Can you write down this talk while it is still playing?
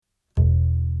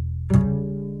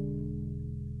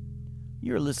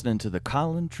You're listening to the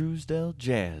Colin Truesdell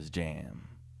Jazz Jam.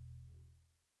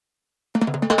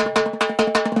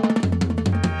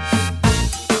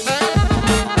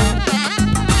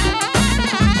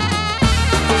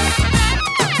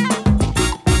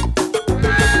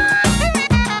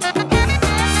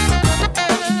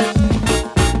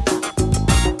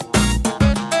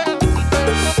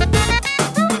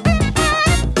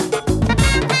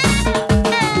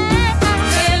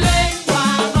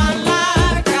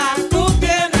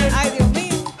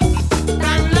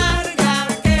 Tan larga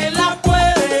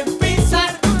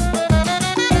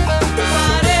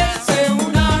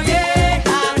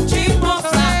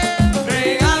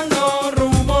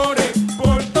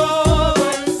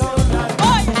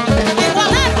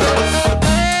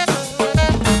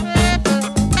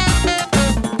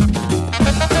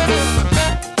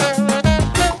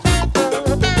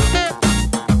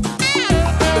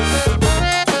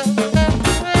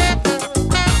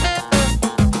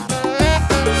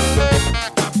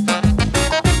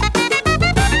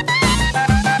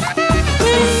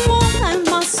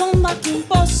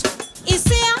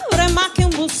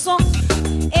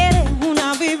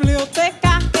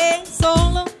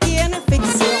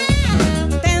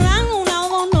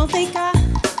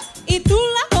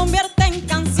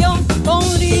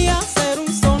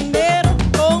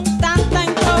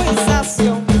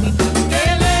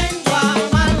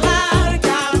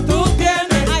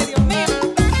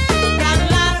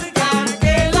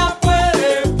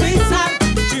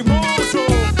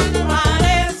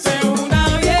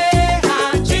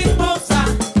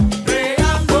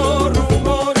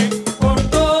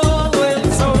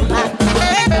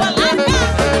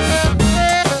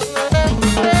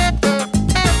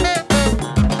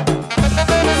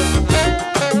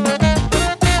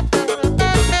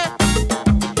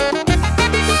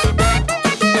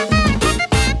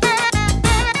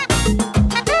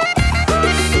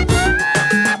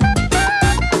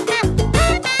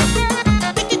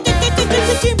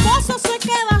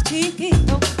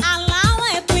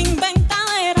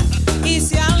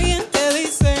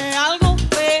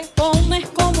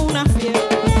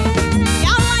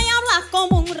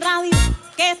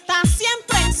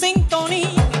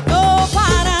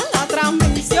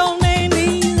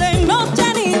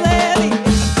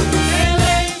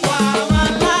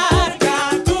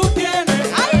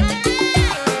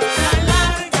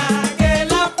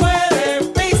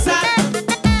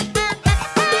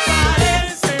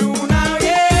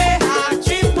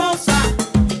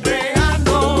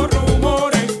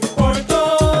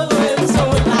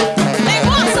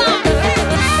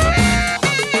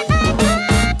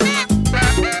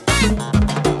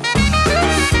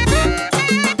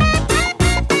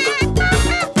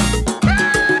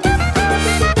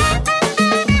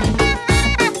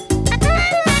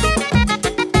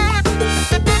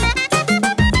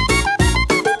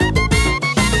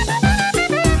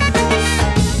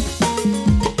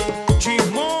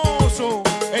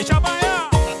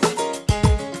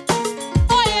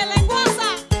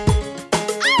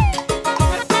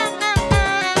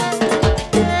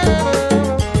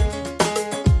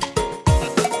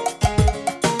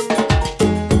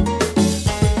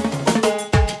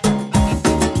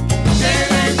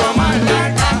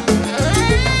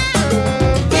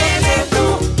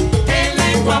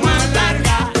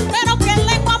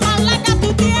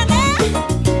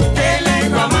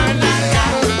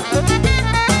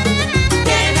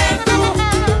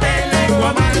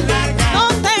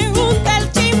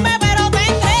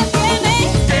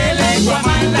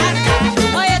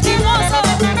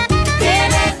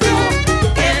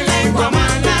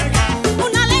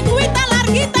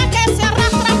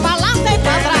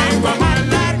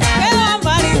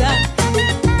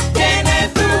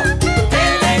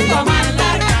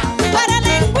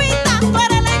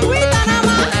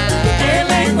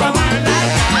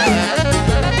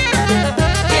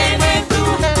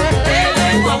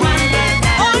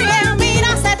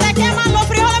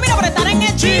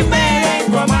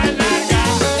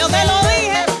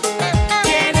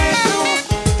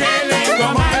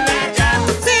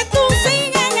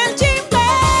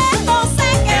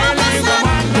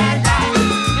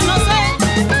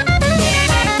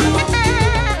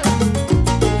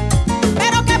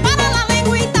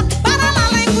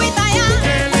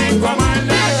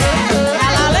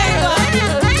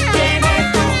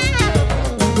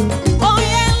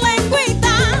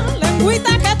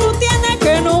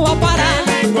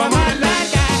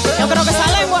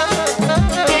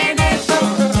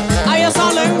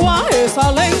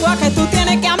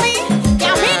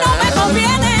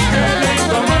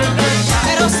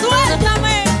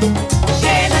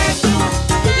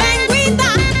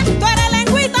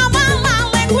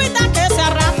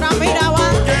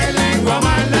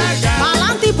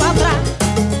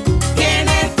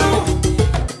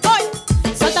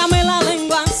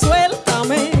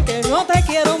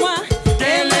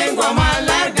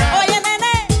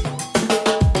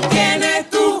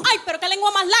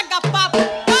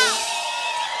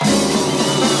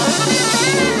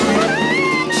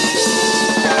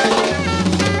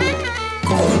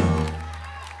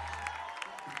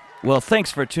Well,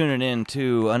 thanks for tuning in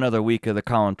to another week of the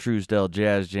Colin Truesdale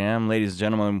Jazz Jam. Ladies and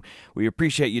gentlemen, we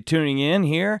appreciate you tuning in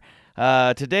here.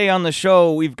 Today on the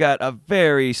show, we've got a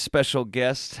very special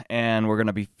guest, and we're going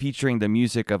to be featuring the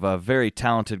music of a very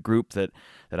talented group that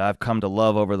I've come to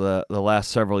love over the last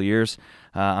several years.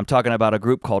 I'm talking about a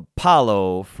group called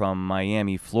Palo from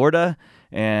Miami, Florida.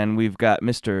 And we've got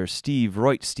Mr. Steve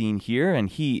Roitstein here, and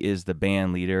he is the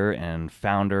band leader and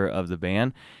founder of the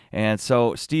band. And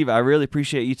so, Steve, I really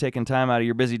appreciate you taking time out of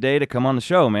your busy day to come on the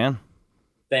show, man.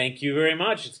 Thank you very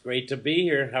much. It's great to be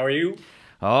here. How are you?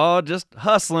 Oh, just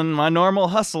hustling, my normal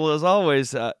hustle as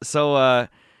always. An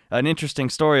interesting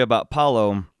story about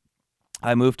Paulo.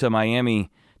 I moved to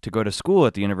Miami to go to school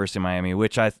at the University of Miami,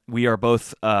 which we are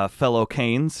both fellow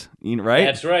Canes, right?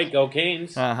 That's right. Go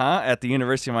Canes. At the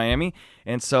University of Miami.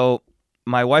 And so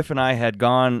my wife and I had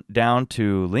gone down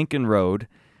to Lincoln Road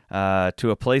to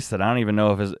a place that I don't even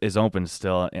know if is open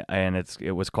still, and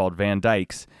it was called Van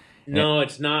Dyke's. No,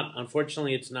 it's not.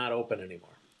 Unfortunately, it's not open anymore.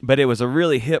 But it was a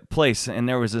really hip place, and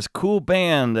there was this cool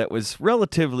band that was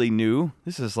relatively new.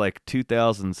 This is like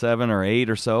 2007 or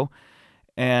 8 or so.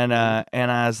 And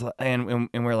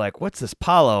we're like, what's this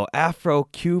Paulo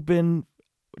Afro-Cuban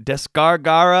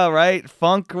Desgargara, right?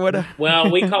 Funk, what?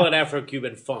 Well, we call it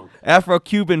Afro-Cuban funk.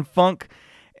 Afro-Cuban funk,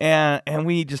 and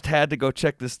we just had to go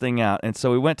check this thing out. And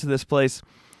so we went to this place,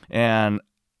 and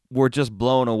we're just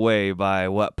blown away by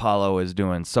what Paulo is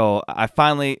doing. So I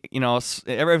finally,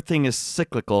 everything is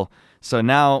cyclical. So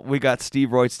now we got Steve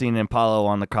Roitstein and Paulo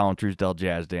on the Colin Truesdale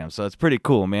Jazz Jam. So it's pretty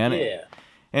cool, man. Yeah.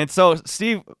 And so,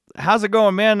 Steve, how's it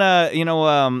going, man?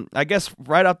 I guess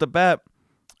right off the bat,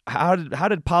 how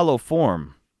did Paulo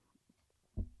form?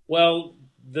 Well,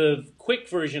 the quick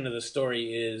version of the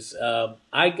story is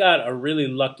I got a really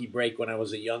lucky break when I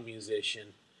was a young musician,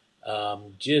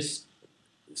 just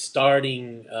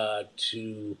starting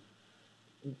to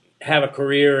have a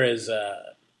career as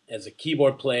a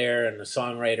keyboard player and a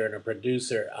songwriter and a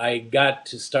producer. I got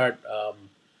to start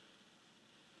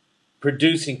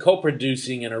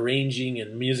co-producing and arranging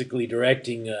and musically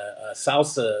directing a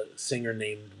salsa singer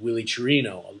named Willie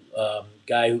Chirino, a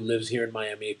guy who lives here in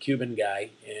Miami, a Cuban guy.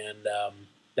 And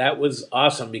that was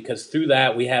awesome because through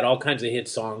that we had all kinds of hit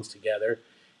songs together.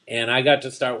 And I got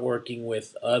to start working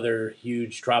with other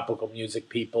huge tropical music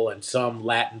people and some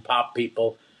Latin pop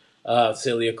people,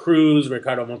 Celia Cruz,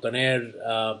 Ricardo Montaner,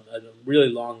 a really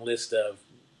long list of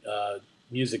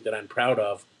music that I'm proud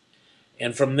of.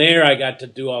 And from there, I got to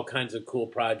do all kinds of cool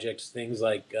projects, things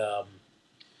like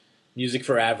music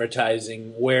for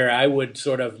advertising, where I would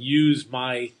sort of use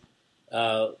my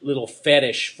little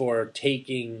fetish for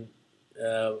taking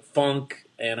funk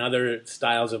and other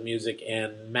styles of music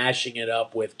and mashing it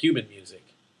up with Cuban music.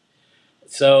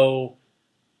 So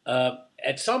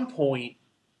at some point,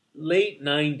 late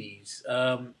 90s,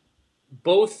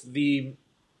 both the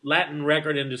Latin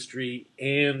record industry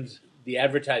and the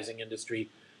advertising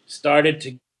industry started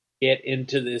to get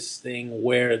into this thing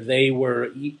where they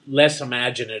were less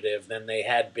imaginative than they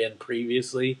had been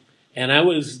previously. And I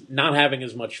was not having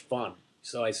as much fun.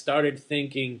 So I started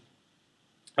thinking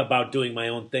about doing my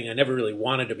own thing. I never really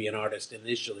wanted to be an artist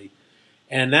initially.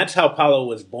 And that's how Paulo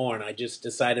was born. I just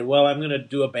decided, well, I'm going to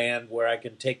do a band where I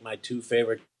can take my two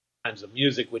favorite kinds of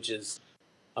music, which is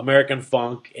American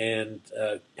funk and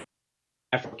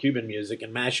Afro-Cuban music,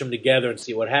 and mash them together and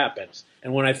see what happens.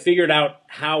 And when I figured out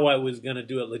how I was going to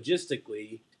do it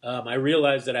logistically, I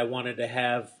realized that I wanted to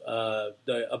have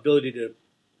the ability to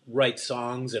write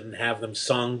songs and have them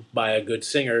sung by a good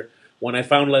singer. When I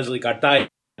found Leslie Cartaya,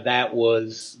 that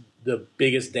was the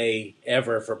biggest day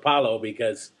ever for Paulo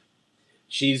because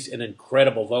she's an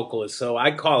incredible vocalist. So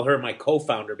I call her my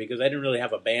co-founder because I didn't really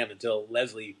have a band until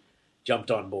Leslie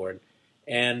jumped on board.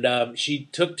 And she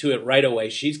took to it right away.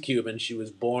 She's Cuban. She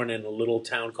was born in a little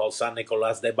town called San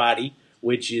Nicolas de Bari,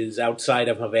 which is outside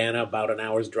of Havana, about an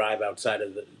hour's drive outside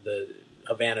of the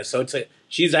Havana. So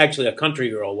she's actually a country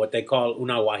girl, what they call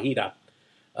una guajira.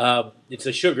 It's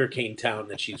a sugarcane town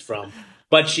that she's from.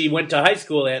 But she went to high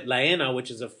school at La ENA,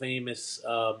 which is a famous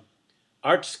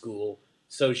art school.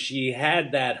 So she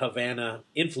had that Havana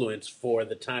influence for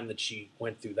the time that she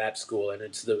went through that school. And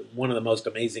it's one of the most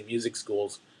amazing music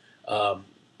schools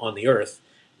on the earth.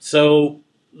 So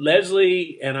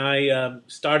Leslie and I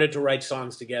started to write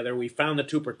songs together. We found the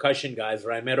two percussion guys,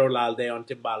 Raimero Lalde on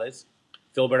timbales,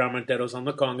 Philbert Armenteros on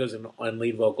the congas and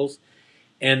lead vocals.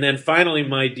 And then finally,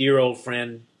 my dear old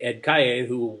friend Ed Calle,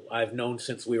 who I've known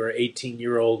since we were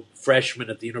 18-year-old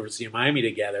freshmen at the University of Miami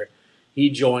together,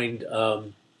 he joined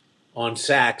on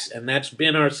sax. And that's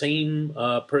been our same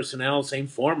personnel, same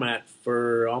format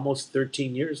for almost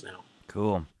 13 years now.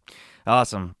 Cool.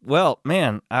 Awesome. Well,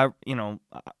 man, I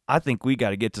think we got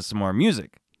to get to some more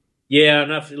music. Yeah,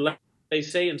 enough. Like they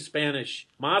say in Spanish,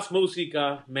 más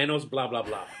música, menos blah blah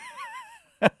blah.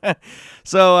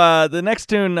 So the next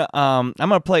tune I'm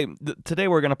gonna play today.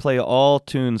 We're gonna play all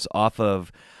tunes off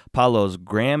of Paulo's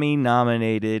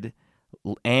Grammy-nominated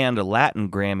and Latin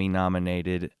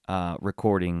Grammy-nominated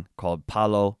recording called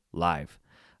Paulo Live,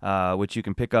 which you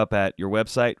can pick up at your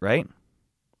website, right?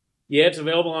 Yeah, it's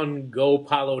available on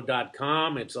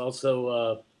gopaulo.com. It's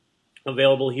also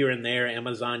available here and there.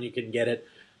 Amazon, you can get it.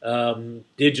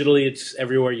 Digitally, it's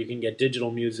everywhere you can get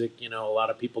digital music. You know, a lot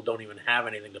of people don't even have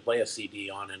anything to play a CD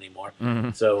on anymore.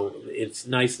 Mm-hmm. So it's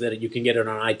nice that you can get it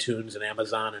on iTunes and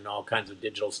Amazon and all kinds of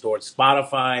digital stores.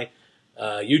 Spotify,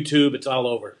 YouTube, it's all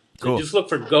over. So Cool. just look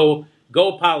for Go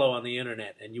Paulo on the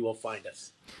internet and you will find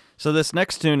us. So this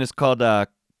next tune is called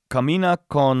Camina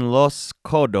con los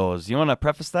codos. You want to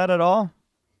preface that at all?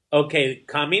 Okay,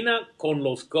 camina con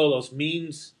los codos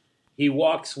means he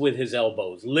walks with his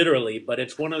elbows, literally, but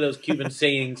it's one of those Cuban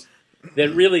sayings that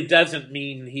really doesn't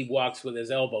mean he walks with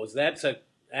his elbows. That's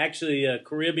actually a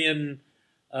Caribbean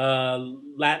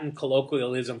Latin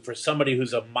colloquialism for somebody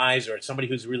who's a miser, somebody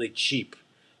who's really cheap,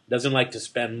 doesn't like to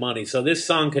spend money. So this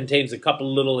song contains a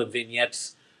couple little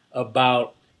vignettes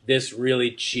about this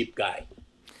really cheap guy.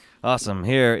 Awesome.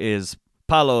 Here is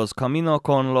Paulo's Camino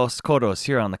con los codos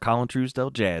here on the Colin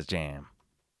Truesdell Jazz Jam.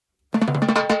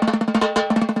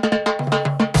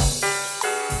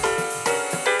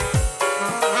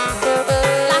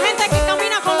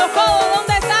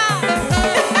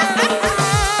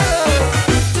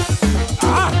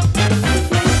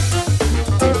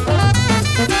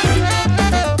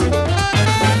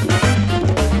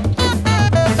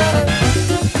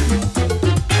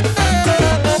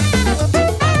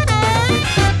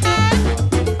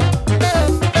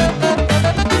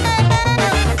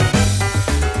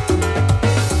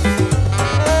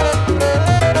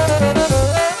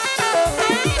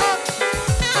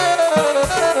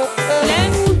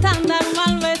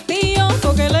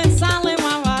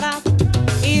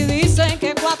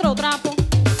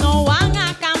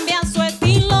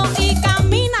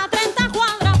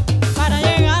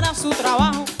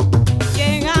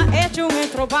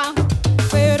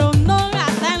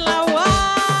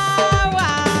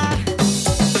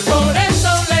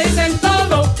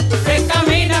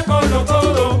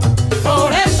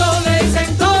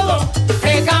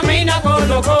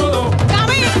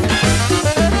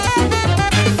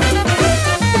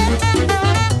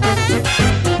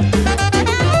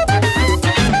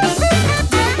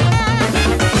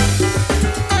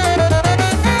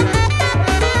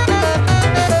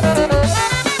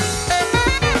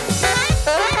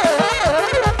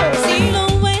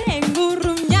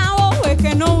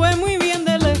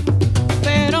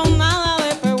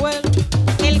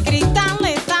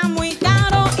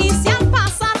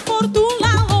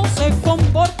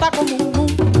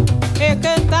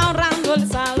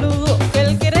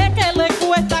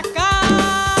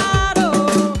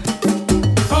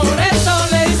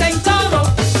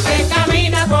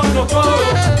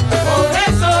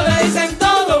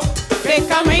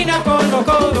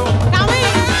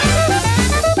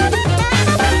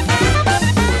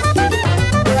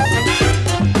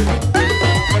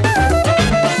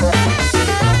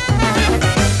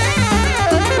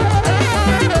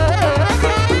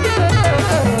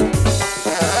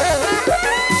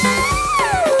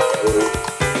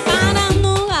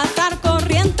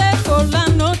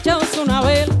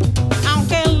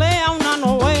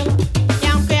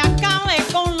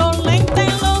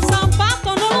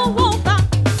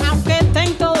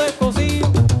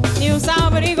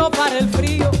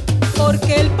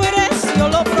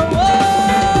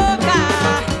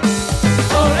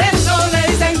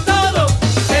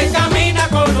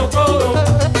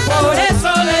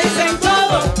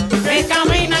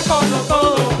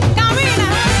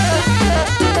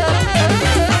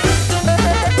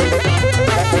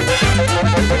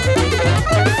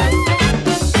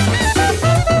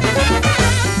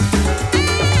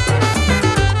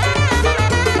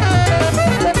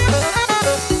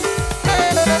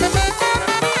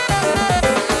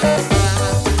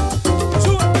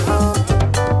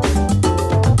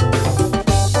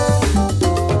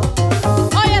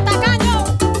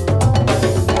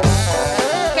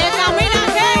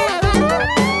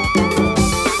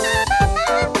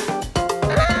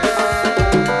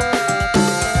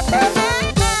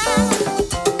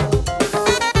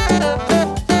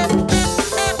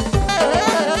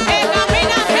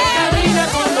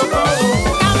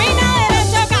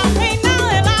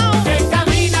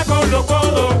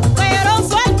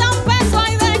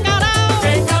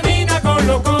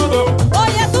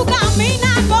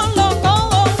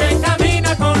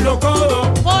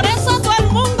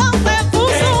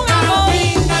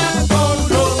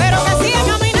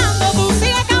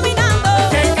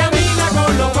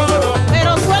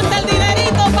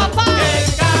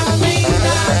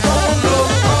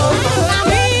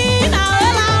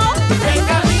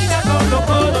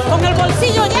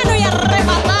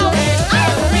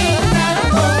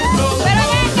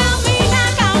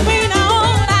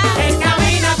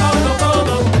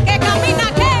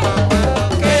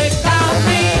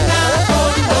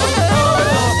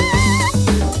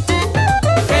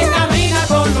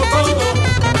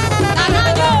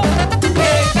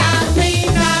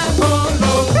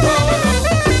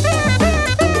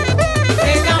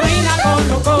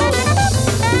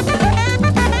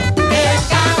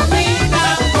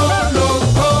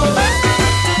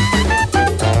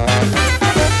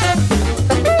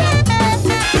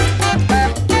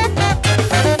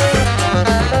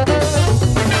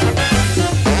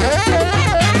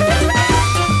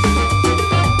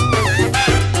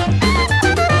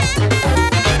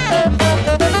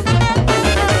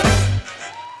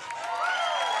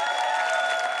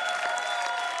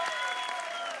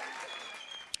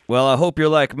 Well, I hope you're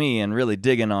like me and really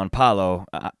digging on Palo.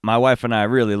 My wife and I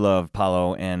really love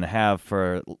Palo and have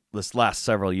for this last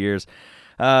several years.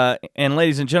 And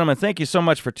ladies and gentlemen, thank you so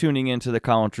much for tuning into the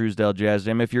Colin Truesdale Jazz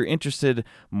Jam. If you're interested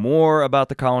more about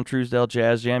the Colin Truesdale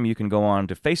Jazz Jam, you can go on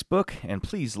to Facebook and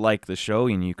please like the show,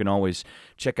 and you can always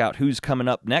check out who's coming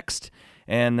up next.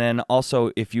 And then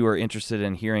also, if you are interested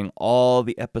in hearing all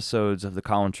the episodes of the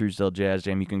Colin Truesdale Jazz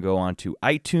Jam, you can go on to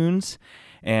iTunes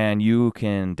and you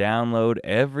can download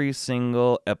every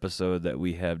single episode that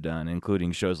we have done,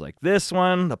 including shows like this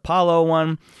one, the Palo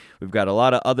one. We've got a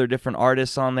lot of other different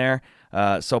artists on there.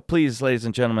 So please, ladies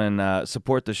and gentlemen,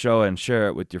 support the show and share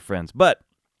it with your friends. But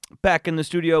back in the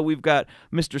studio, we've got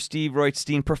Mr. Steve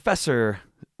Reutzstein, Professor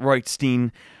Reutzstein,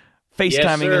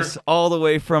 FaceTiming us all the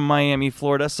way from Miami,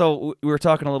 Florida. So we were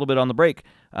talking a little bit on the break.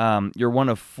 You're one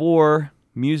of 4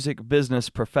 music business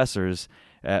professors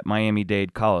at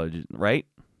Miami-Dade College, right?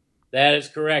 That is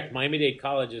correct. Miami-Dade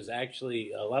College is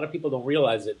actually, a lot of people don't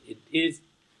realize it. It is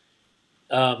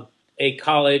a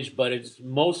college, but it's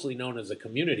mostly known as a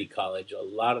community college. A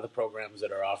lot of the programs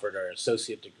that are offered are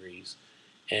associate degrees.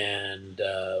 And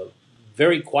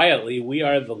very quietly, we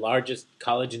are the largest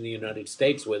college in the United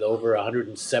States with over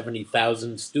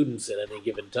 170,000 students at any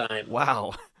given time.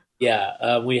 Wow.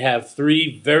 Yeah, we have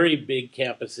 3 very big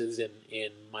campuses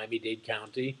in Miami-Dade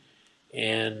County,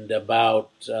 and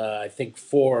about, I think,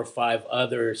 4 or 5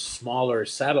 other smaller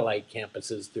satellite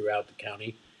campuses throughout the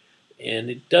county. And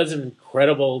it does an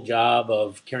incredible job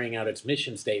of carrying out its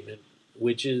mission statement,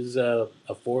 which is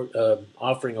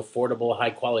offering affordable,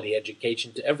 high-quality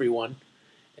education to everyone.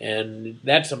 And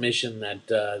that's a mission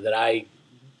that I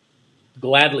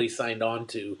gladly signed on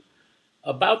to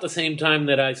about the same time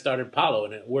that I started Palo,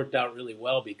 and it worked out really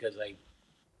well because I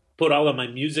put all of my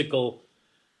musical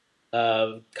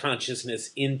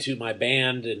consciousness into my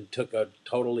band and took a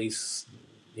totally,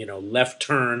 left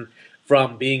turn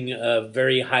from being a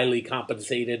very highly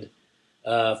compensated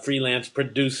freelance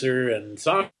producer and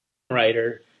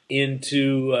songwriter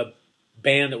into a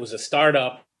band that was a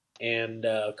startup and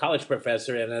a college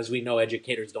professor. And as we know,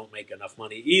 educators don't make enough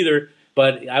money either.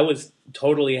 But I was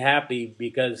totally happy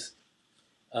because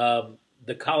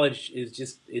the college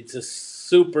is it's a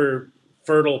super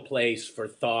fertile place for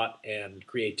thought and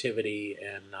creativity,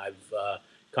 and I've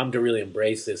come to really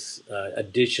embrace this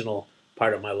additional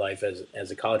part of my life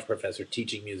as a college professor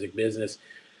teaching music business.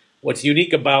 What's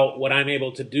unique about what I'm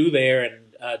able to do there,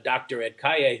 and Dr. Ed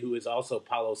Kaye, who is also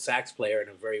Palo's sax player and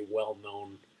a very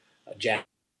well-known jazz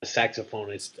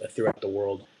saxophonist throughout the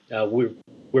world,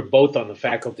 we're both on the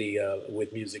faculty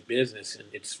with music business, and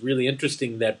it's really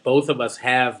interesting that both of us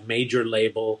have major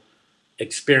label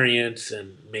experience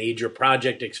and major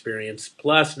project experience.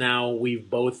 Plus, now we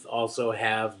both also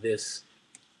have this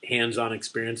hands-on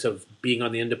experience of being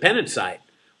on the independent side,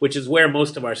 which is where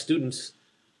most of our students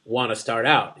want to start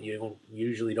out. You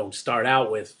usually don't start out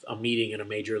with a meeting in a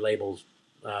major label's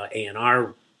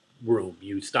A&R room.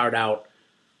 You start out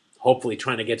hopefully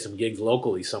trying to get some gigs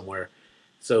locally somewhere.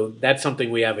 So that's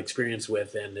something we have experience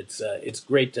with, and it's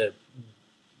great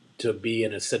to be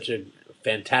in such a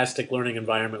fantastic learning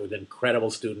environment with incredible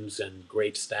students and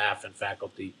great staff and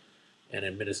faculty and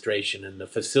administration. And the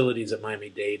facilities at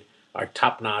Miami-Dade are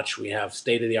top-notch. We have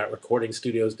state-of-the-art recording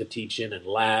studios to teach in and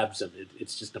labs, and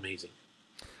it's just amazing.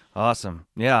 Awesome.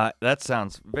 Yeah, that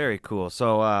sounds very cool.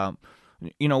 So,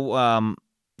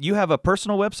 you have a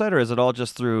personal website, or is it all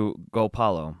just through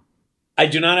GoPalo? I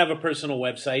do not have a personal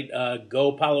website.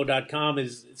 GoPalo.com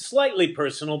is slightly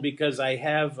personal because I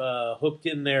have hooked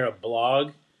in there a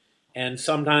blog. And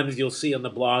sometimes you'll see on the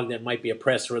blog that might be a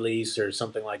press release or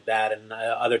something like that. And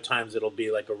other times it'll be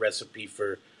like a recipe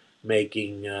for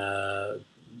making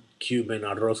Cuban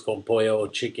arroz con pollo,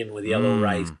 chicken with yellow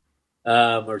rice,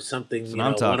 or something. That's what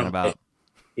I'm talking about.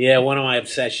 One of my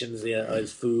obsessions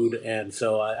is food. And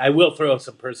so I will throw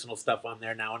some personal stuff on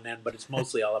there now and then, but it's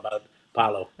mostly all about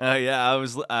Palo. I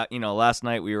was, last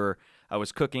night I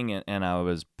was cooking and I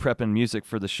was prepping music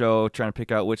for the show, trying to pick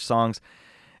out which songs.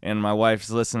 And my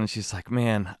wife's listening. She's like,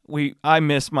 "Man, I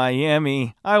miss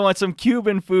Miami. I want some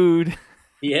Cuban food."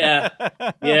 Yeah.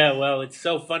 Well, it's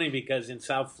so funny because in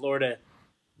South Florida,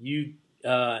 you,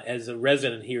 as a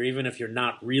resident here, even if you're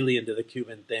not really into the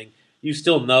Cuban thing, you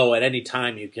still know at any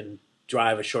time you can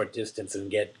drive a short distance and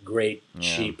get great,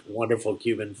 cheap, wonderful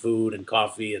Cuban food and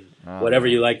coffee and whatever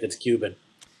you like that's Cuban.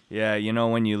 Yeah,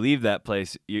 when you leave that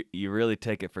place, you really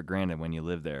take it for granted when you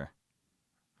live there.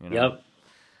 Yep.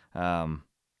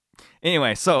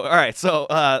 Anyway, all right. So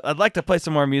I'd like to play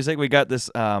some more music. We got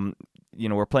this,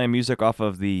 we're playing music off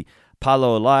of the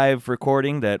Palo Live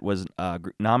recording that was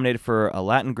nominated for a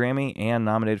Latin Grammy and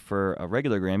nominated for a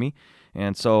regular Grammy.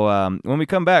 And so when we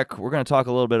come back, we're going to talk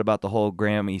a little bit about the whole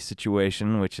Grammy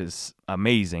situation, which is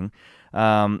amazing.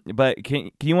 But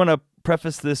can you want to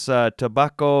preface this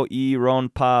Tobacco y Ron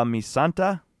Pa Mi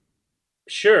Santa?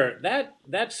 Sure.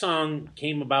 That song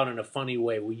came about in a funny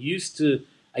way. I used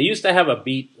to have a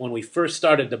beat when we first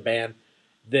started the band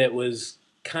that was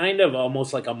kind of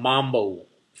almost like a mambo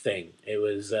thing. It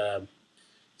was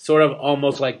sort of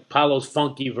almost like Paulo's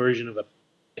funky version of a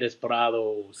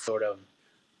Desperado, sort of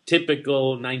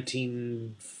typical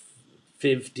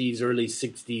 1950s, early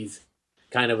 60s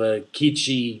kind of a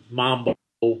kitschy mambo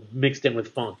mixed in with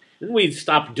funk. And we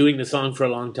stopped doing the song for a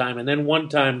long time. And then one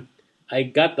time I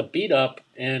got the beat up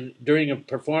and during a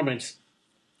performance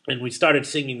and we started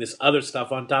singing this other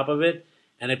stuff on top of it.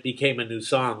 And it became a new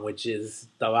song, which is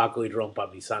Tabaco y Ron Pa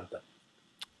Mi Santa.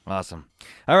 Awesome.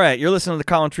 All right, you're listening to the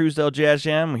Colin Truesdale Jazz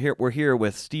Jam. We're here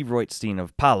with Steve Reutzstein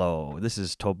of Paulo. This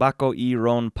is Tobacco y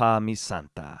Ron Pa Mi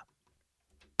Santa.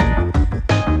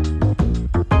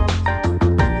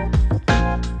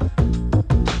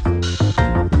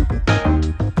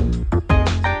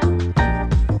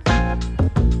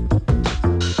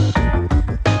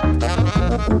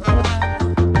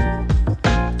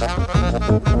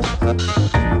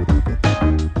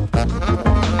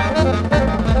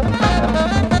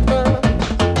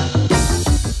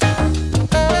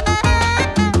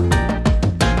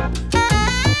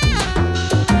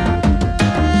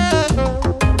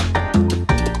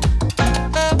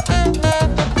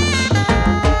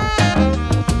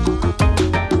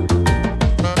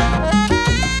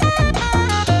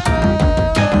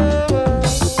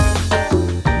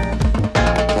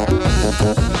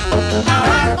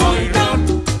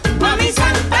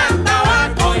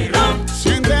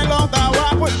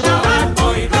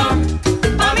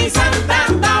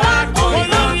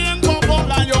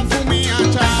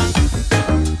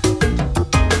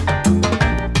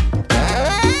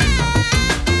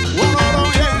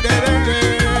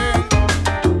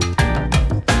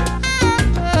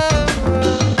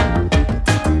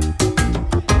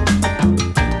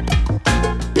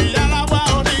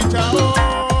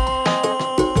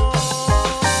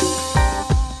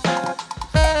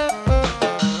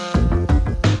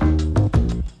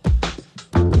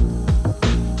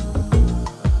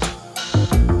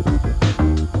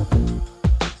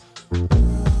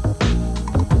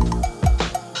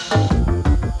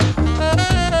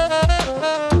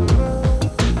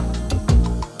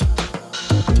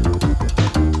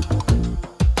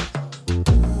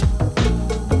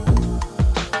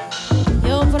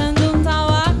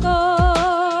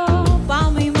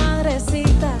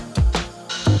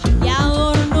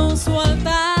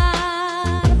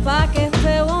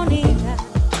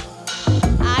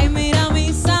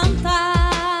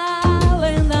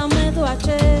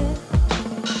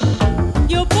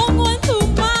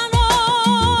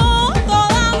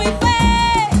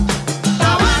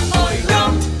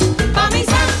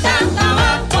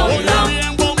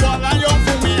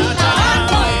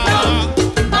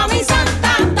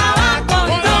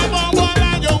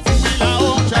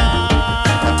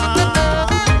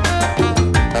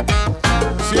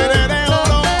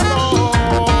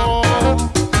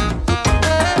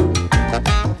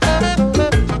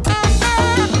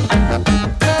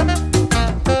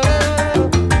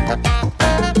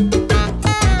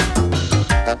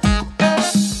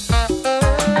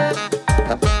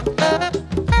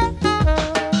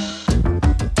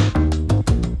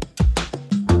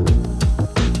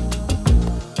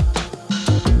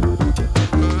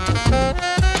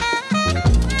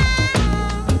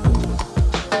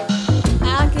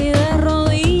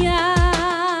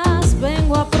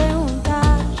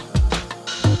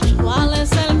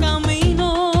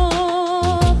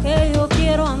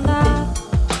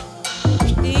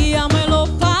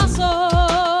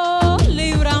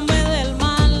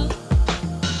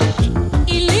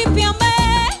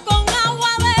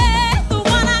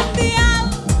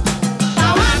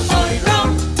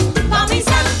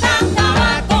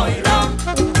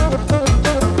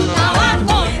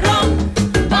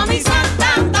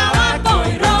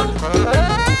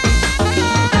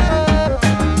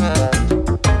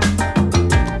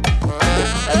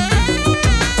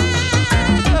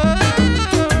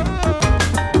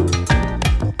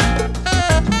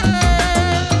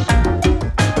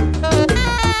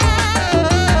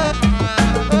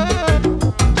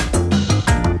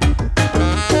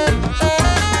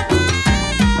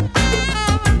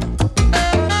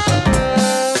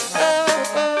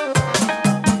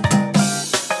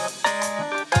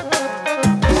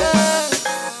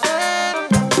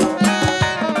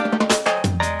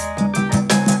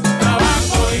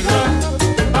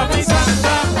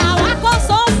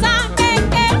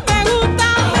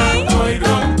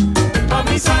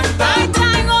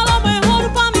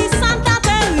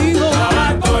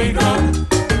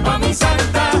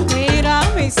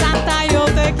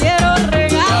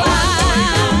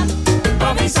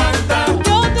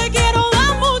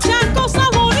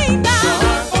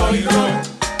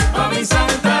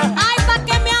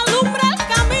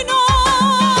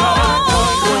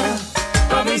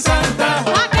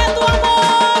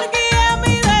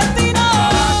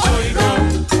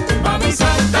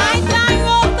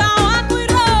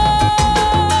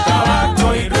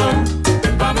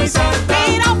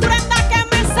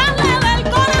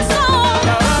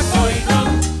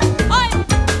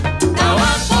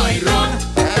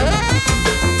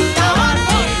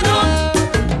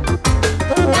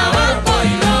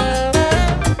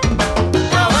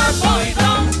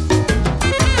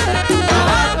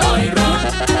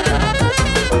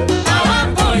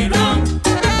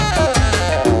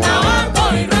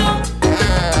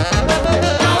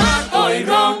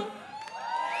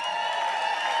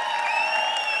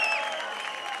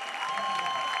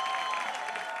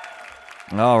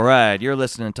 All right, you're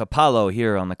listening to Paulo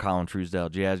here on the Colin Truesdale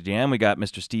Jazz Jam. We got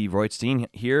Mr. Steve Roitstein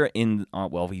here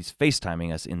well, he's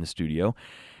FaceTiming us in the studio,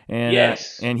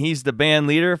 Yes. and he's the band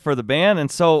leader for the band. And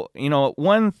so,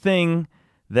 one thing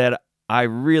that I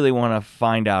really want to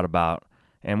find out about,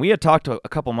 and we had talked a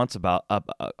couple months ago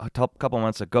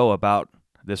about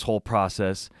this whole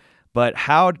process, but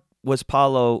how was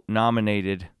Paulo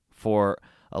nominated for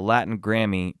a Latin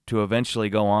Grammy to eventually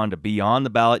go on to be on the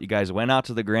ballot? You guys went out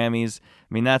to the Grammys.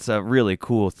 I mean, that's a really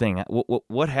cool thing.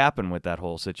 What happened with that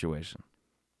whole situation?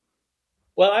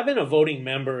 Well, I've been a voting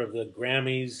member of the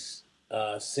Grammys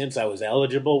since I was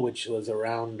eligible, which was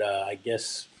around, I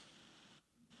guess,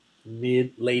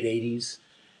 mid late '80s.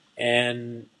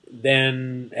 And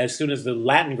then, as soon as the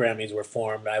Latin Grammys were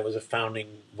formed, I was a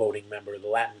founding voting member of the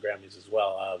Latin Grammys as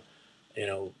well. You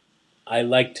know, I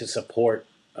like to support,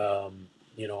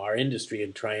 our industry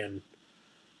and try and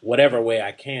whatever way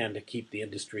I can to keep the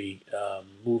industry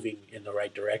moving in the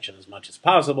right direction as much as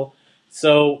possible.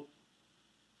 So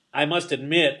I must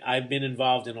admit, I've been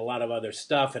involved in a lot of other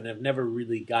stuff and have never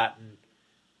really gotten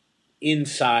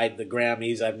inside the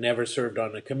Grammys. I've never served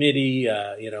on a committee,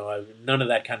 none of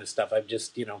that kind of stuff. I've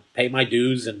just, pay my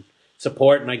dues and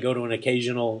support, and I go to an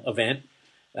occasional event.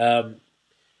 Um,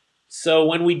 so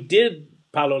when we did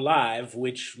Paulo Live,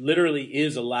 which literally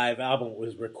is a live album, it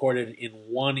was recorded in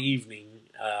one evening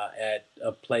at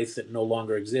a place that no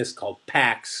longer exists called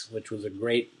PAX, which was a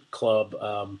great club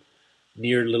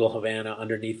near Little Havana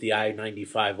underneath the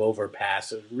I-95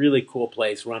 overpass. A really cool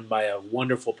place run by a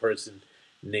wonderful person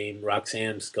named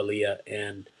Roxanne Scalia.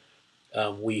 And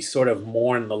we sort of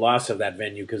mourned the loss of that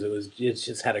venue because it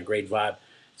just had a great vibe.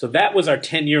 So that was our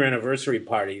 10-year anniversary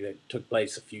party that took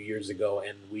place a few years ago,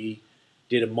 and we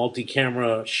did a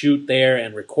multi-camera shoot there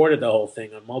and recorded the whole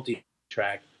thing on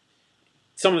multi-track.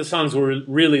 Some of the songs were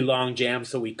really long jams,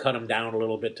 so we cut them down a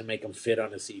little bit to make them fit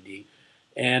on a CD.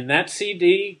 And that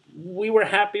CD, we were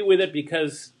happy with it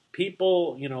because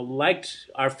people, liked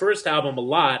our first album a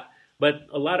lot, but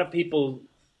a lot of people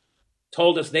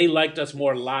told us they liked us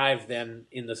more live than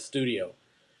in the studio.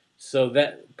 So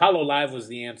that Paulo Live was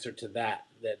the answer to that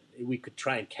we could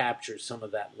try and capture some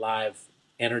of that live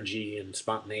energy and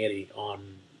spontaneity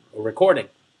on a recording.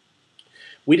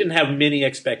 We didn't have many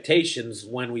expectations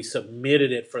when we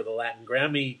submitted it for the Latin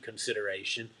Grammy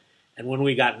consideration, and when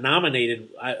we got nominated,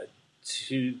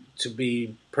 to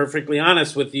be perfectly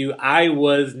honest with you, I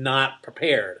was not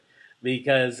prepared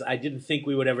because I didn't think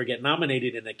we would ever get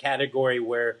nominated in a category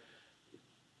where,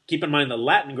 keep in mind, the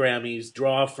Latin Grammys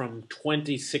draw from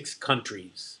 26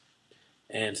 countries.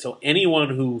 And so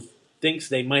anyone who thinks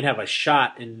they might have a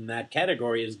shot in that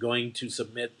category is going to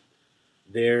submit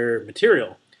their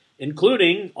material,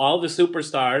 including all the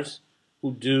superstars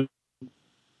who do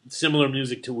similar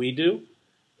music to we do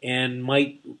and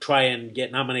might try and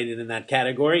get nominated in that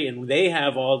category. And they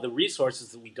have all the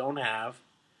resources that we don't have.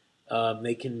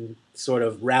 They can sort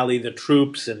of rally the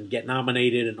troops and get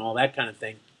nominated and all that kind of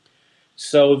thing.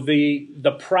 So the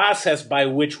process by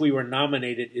which we were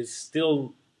nominated is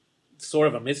still sort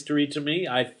of a mystery to me.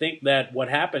 I think that what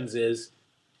happens is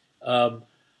um,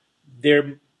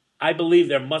 there. I believe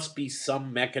there must be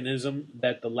some mechanism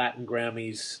that the Latin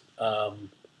Grammys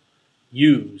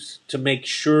use to make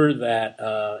sure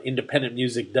that independent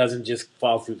music doesn't just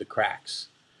fall through the cracks.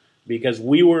 Because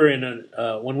we were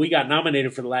when we got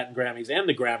nominated for the Latin Grammys and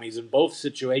the Grammys, in both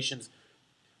situations,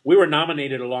 we were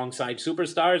nominated alongside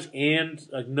superstars and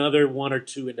another one or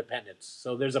two independents.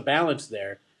 So there's a balance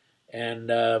there.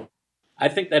 And I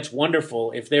think that's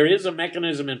wonderful. If there is a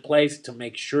mechanism in place to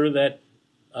make sure that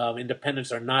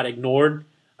independents are not ignored,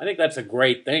 I think that's a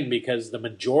great thing because the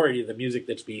majority of the music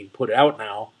that's being put out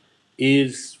now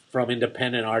is from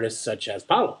independent artists such as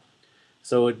Paulo.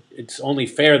 So it's only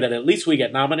fair that at least we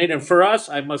get nominated. And for us,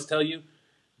 I must tell you,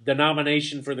 the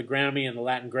nomination for the Grammy and the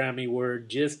Latin Grammy were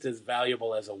just as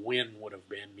valuable as a win would have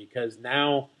been, because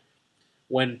now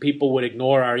when people would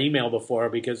ignore our email before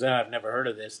because I've never heard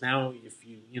of this, now if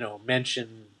you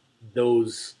mention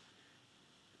those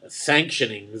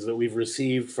sanctionings that we've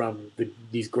received from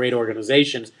these great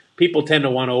organizations, people tend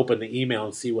to want to open the email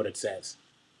and see what it says.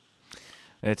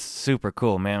 It's super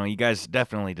cool, man. You guys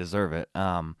definitely deserve it.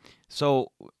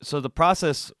 So the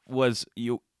process was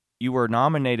you were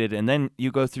nominated, and then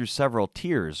you go through several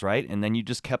tiers, right? And then you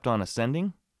just kept on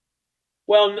ascending?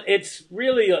 Well, it's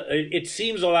really, it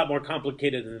seems a lot more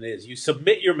complicated than it is. You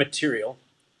submit your material,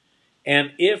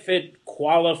 and if it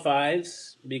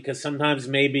qualifies, because sometimes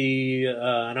maybe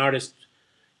an artist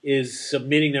is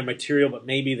submitting their material, but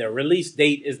maybe their release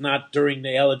date is not during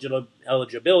the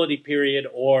eligibility period,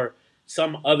 or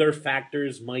some other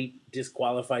factors might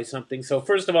disqualify something. So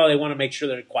first of all, they want to make sure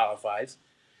that it qualifies.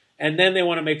 And then they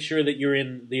want to make sure that you're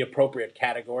in the appropriate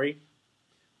category.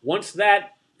 Once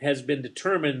that has been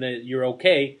determined that you're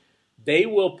okay, they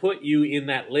will put you in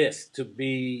that list to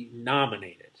be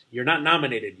nominated. You're not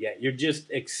nominated yet. You're just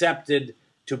accepted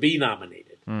to be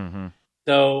nominated. Mm-hmm.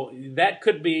 So that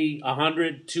could be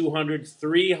 100, 200,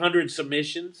 300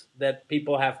 submissions that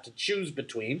people have to choose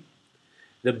between,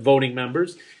 the voting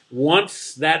members.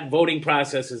 Once that voting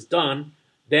process is done,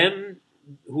 then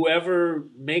whoever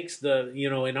makes the,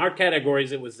 in our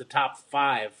categories, it was the top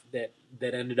 5 that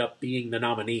ended up being the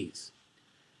nominees.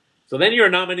 So then you're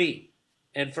a nominee.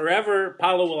 And forever,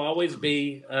 Paulo will always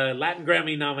be Latin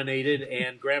Grammy nominated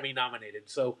and Grammy nominated.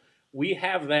 So we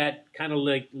have that kind of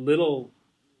like little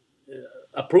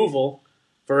approval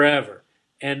forever.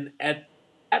 And at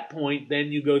that point,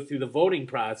 then you go through the voting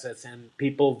process and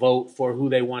people vote for who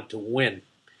they want to win.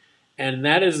 And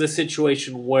that is the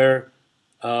situation where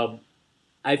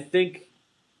I think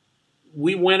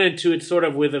we went into it sort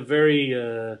of with a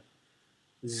very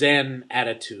Zen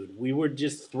attitude. We were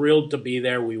just thrilled to be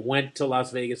there. We went to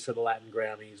Las Vegas for the Latin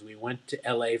Grammys. We went to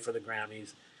LA for the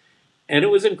Grammys. And it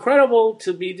was incredible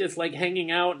to be just like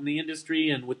hanging out in the industry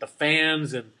and with the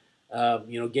fans and,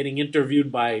 getting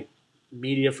interviewed by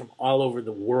media from all over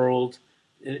the world.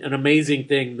 An amazing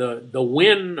thing. The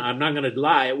win, I'm not going to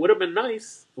lie, it would have been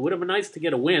nice. It would have been nice to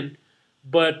get a win.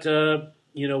 But,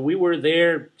 we were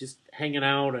there just hanging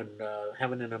out and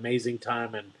having an amazing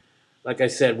time. And like I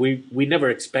said, we never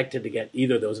expected to get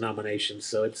either of those nominations.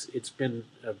 So it's been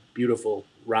a beautiful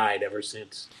ride ever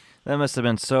since. That must have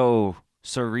been so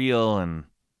surreal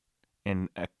and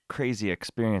a crazy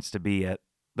experience to be at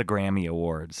the Grammy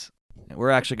Awards.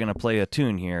 We're actually going to play a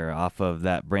tune here off of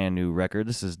that brand new record.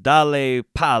 This is Dale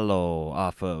Paulo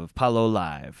off of Paulo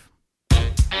Live.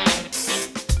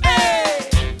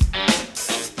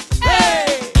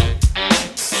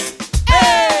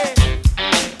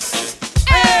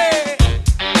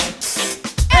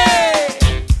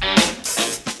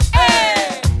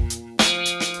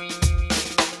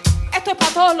 Esto es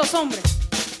para todos los hombres.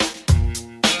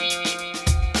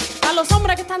 A los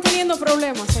hombres que están teniendo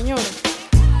problemas, señores.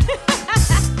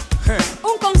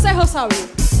 Un consejo sabio.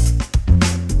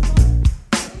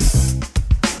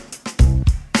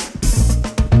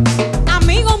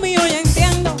 Amigo mío, ya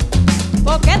entiendo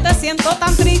por qué te siento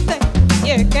tan triste.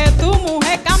 Y es que tu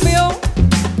mujer cambió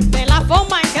de la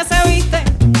forma en que se viste.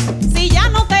 Si ya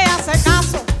no te hace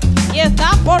caso y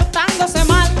está portándose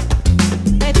mal,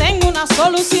 te tengo una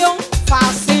solución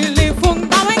fácil y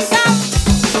fundamental.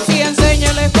 Si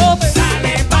enseña el escote,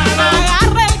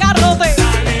 agarra el garrote.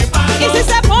 Y si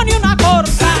se pone una corta,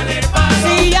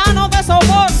 si ya no te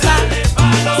soporta,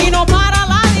 si no para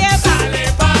la dieta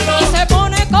y se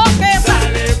pone coqueta,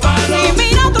 si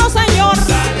mira a otro señor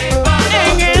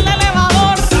en el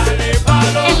elevador,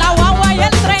 en la guagua y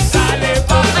el tren,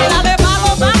 ay, dale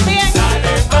palo también.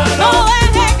 No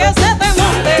dejes que se te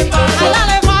monte, ay,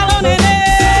 dale palo, nene,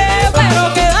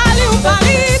 pero que dale un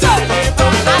palito,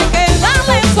 hay que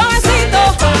darle suavecito,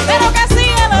 pero que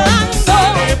sigue dando,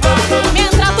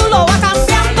 mientras tú lo vas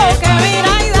cambiando, que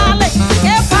mira y dale,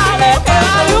 que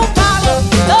dale un palo,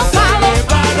 dos palos,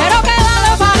 pero que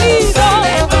dale palito,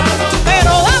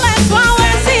 pero dale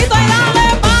suavecito y dale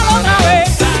palo otra vez,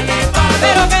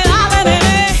 pero que dale,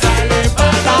 nene,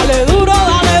 dale duro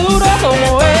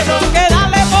como es, que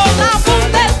dale por la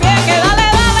punta del pie, que dale,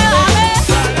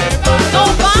 no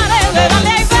pares de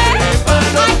darle ahí,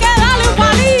 hay que darle un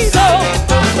palito,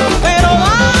 pero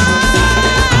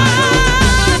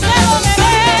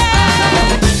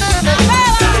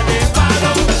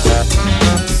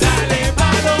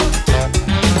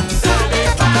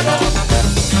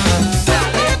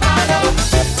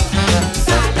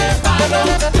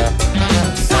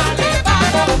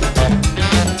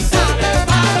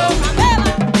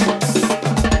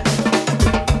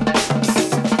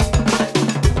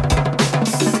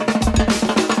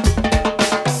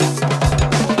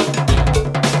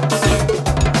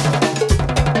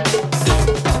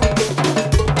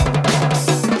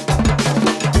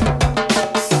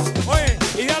Oye,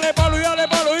 y dale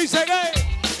palo, dice que.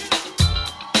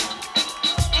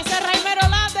 ese Raimero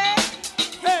late.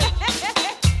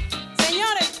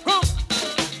 Señores,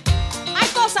 hay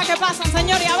cosas que pasan,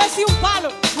 señores, y a ver si un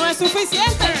palo no es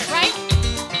suficiente, right?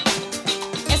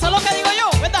 Eso es lo que digo yo,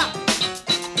 ¿verdad?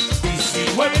 Y si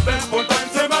vuelve a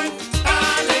portarse mal,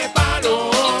 dale palo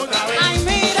otra vez. Ay,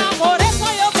 mira, por eso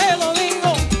yo te lo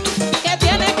digo, que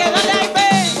tienes que darle ahí, ve.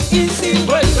 Y si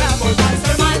Vuelve a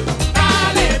portarse mal,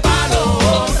 dale palo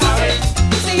otra vez.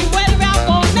 vuelve a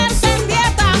ponerse en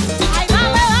dieta, ay,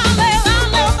 dale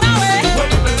otra vez.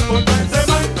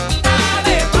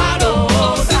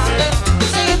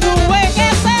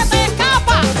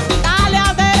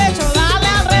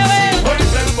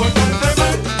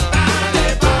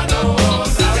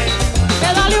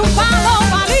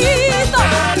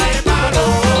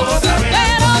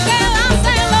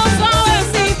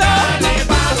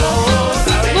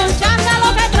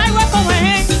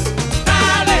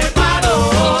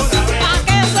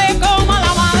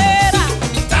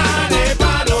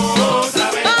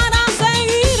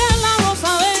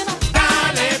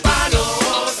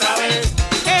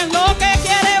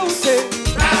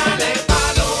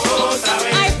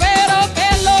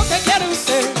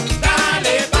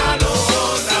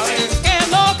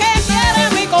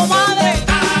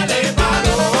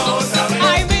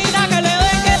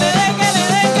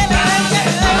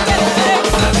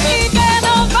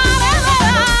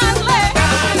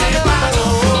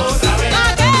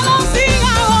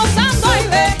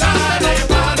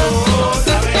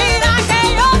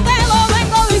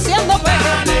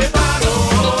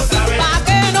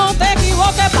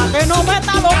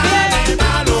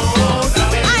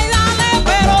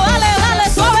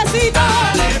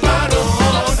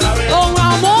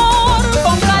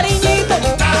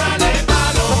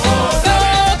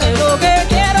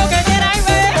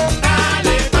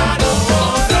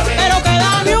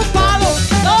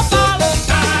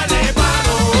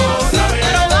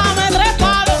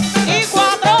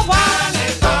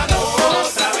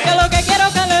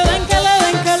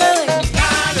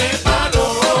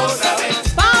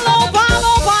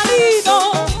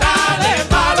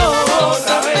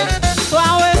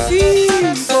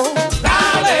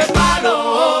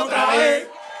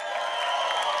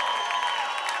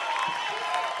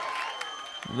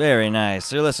 Very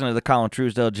nice. You're listening to the Colin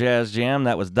Truesdale Jazz Jam.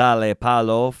 That was Dale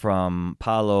Palo from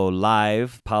Palo's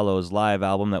live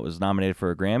album that was nominated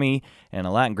for a Grammy and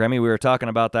a Latin Grammy. We were talking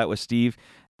about that with Steve.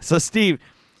 So, Steve,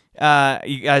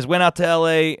 you guys went out to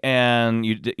L.A. and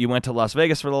you went to Las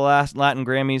Vegas for the last Latin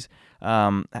Grammys.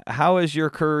 How is your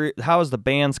career? How has the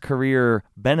band's career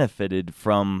benefited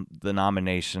from the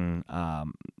nomination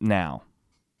now?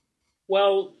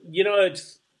 Well,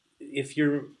 it's if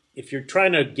you're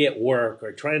trying to get work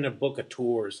or trying to book a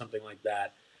tour or something like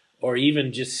that, or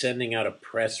even just sending out a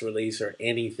press release or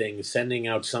anything, sending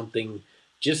out something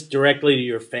just directly to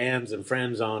your fans and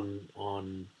friends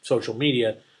on social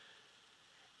media,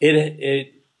 the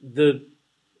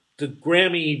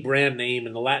Grammy brand name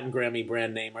and the Latin Grammy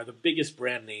brand name are the biggest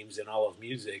brand names in all of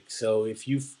music. So if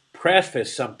you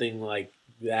preface something like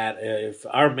that, if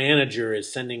our manager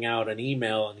is sending out an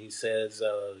email and he says,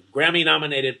 Grammy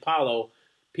nominated Palo,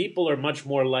 people are much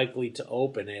more likely to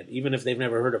open it, even if they've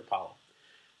never heard of Palo.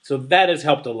 So that has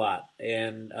helped a lot.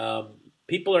 And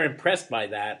people are impressed by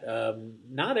that.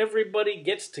 Not everybody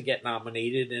gets to get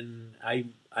nominated, and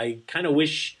I kind of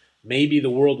wish maybe the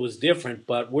world was different,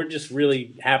 but we're just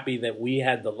really happy that we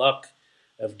had the luck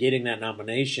of getting that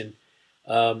nomination.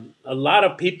 A lot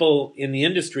of people in the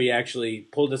industry actually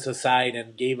pulled us aside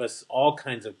and gave us all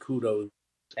kinds of kudos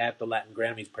at the Latin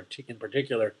Grammys in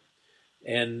particular.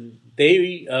 And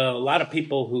a lot of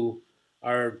people who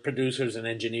are producers and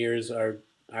engineers are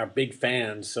big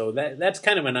fans. So that's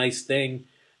kind of a nice thing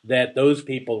that those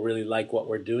people really like what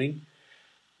we're doing.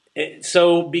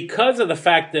 So because of the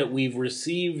fact that we've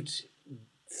received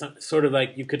sort of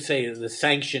like you could say the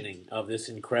sanctioning of this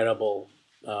incredible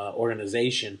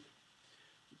organization,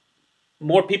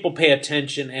 more people pay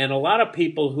attention, and a lot of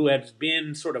people who had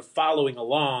been sort of following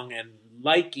along and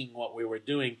liking what we were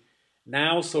doing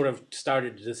now sort of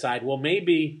started to decide, well,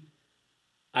 maybe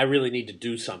I really need to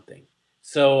do something.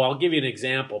 So I'll give you an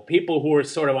example. People who are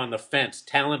sort of on the fence,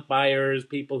 talent buyers,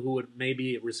 people who would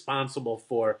maybe responsible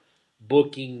for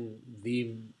booking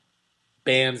the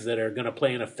bands that are going to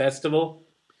play in a festival,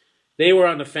 they were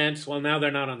on the fence. Well, now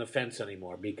they're not on the fence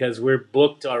anymore because we're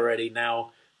booked already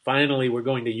now. Finally, we're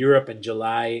going to Europe in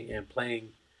July and playing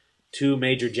 2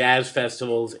 major jazz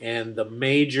festivals and the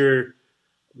major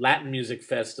Latin music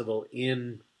festival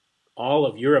in all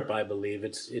of Europe, I believe.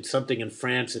 It's something in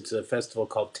France. It's a festival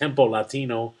called Tempo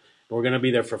Latino. We're going to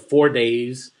be there for 4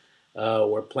 days.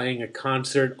 We're playing a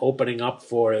concert opening up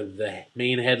for the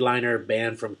main headliner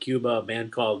band from Cuba, a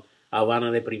band called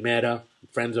Havana de Primera,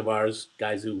 friends of ours,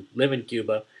 guys who live in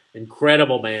Cuba.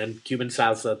 Incredible band, Cuban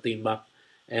salsa, timba.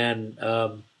 And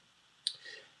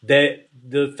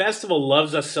the festival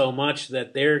loves us so much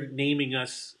that they're naming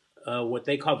us what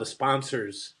they call the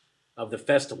sponsors of the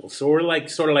festival. So we're like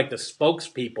sort of like the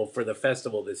spokespeople for the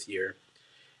festival this year.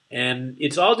 And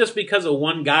it's all just because of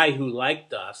one guy who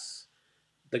liked us,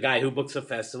 the guy who books the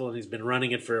festival, and he's been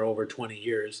running it for over 20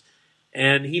 years.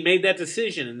 And he made that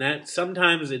decision. And that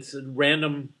sometimes it's a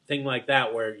random thing like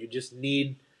that where you just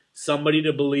need somebody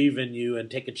to believe in you and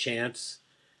take a chance.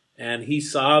 And he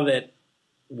saw that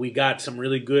we got some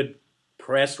really good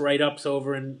press write-ups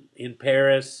over in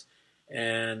Paris,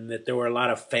 and that there were a lot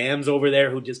of fans over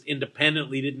there who just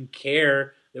independently didn't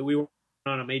care that we were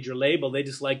on a major label. They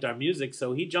just liked our music.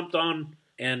 So he jumped on,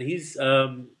 and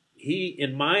he,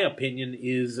 in my opinion,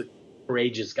 is a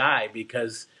courageous guy,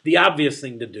 because the obvious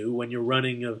thing to do when you're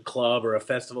running a club or a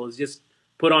festival is just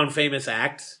put on famous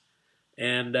acts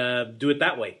and do it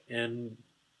that way. And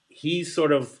he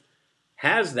sort of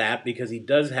has that because he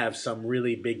does have some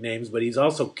really big names, but he's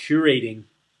also curating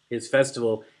his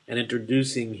festival and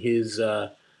introducing his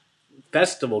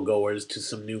festival goers to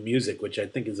some new music, which I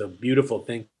think is a beautiful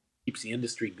thing. Keeps the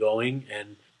industry going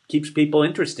and keeps people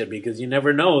interested, because you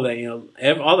never know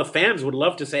that all the fans would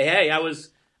love to say, "Hey, I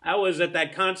was at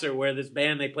that concert where this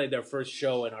band, they played their first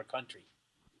show in our country."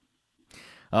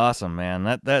 Awesome,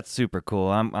 man. That's super cool.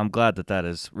 I'm glad that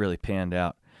has really panned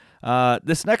out.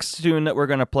 This next tune that we're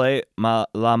gonna play, La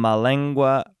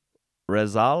Malengua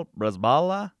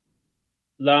Resbala.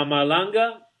 La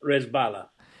Malanga Resbala.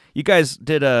 You guys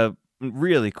did a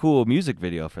really cool music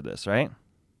video for this, right?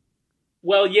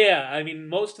 Well, yeah. I mean,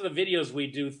 most of the videos we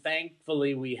do,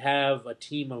 thankfully, we have a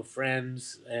team of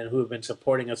friends and who have been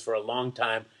supporting us for a long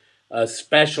time. A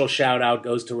special shout out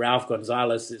goes to Ralph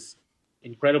Gonzalez, this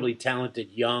incredibly talented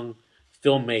young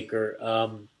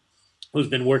filmmaker who's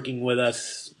been working with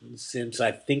us since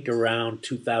I think around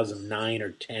 2009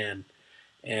 or 10.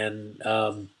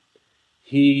 And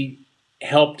he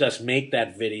helped us make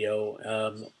that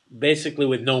video basically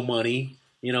with no money,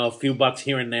 a few bucks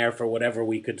here and there for whatever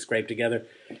we could scrape together.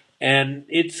 And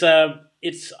it's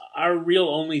It's our real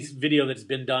only video that's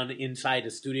been done inside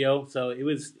the studio, so it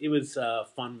was a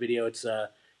fun video. It's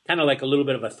kind of like a little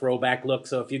bit of a throwback look.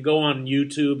 So if you go on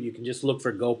YouTube, you can just look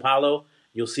for Go Palo.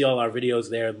 You'll see all our videos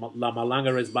there. La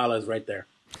Malanga Resbala is right there.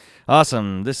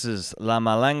 Awesome. This is La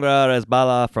Malanga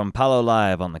Resbala from Palo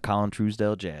Live on the Colin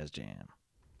Truesdale Jazz Jam.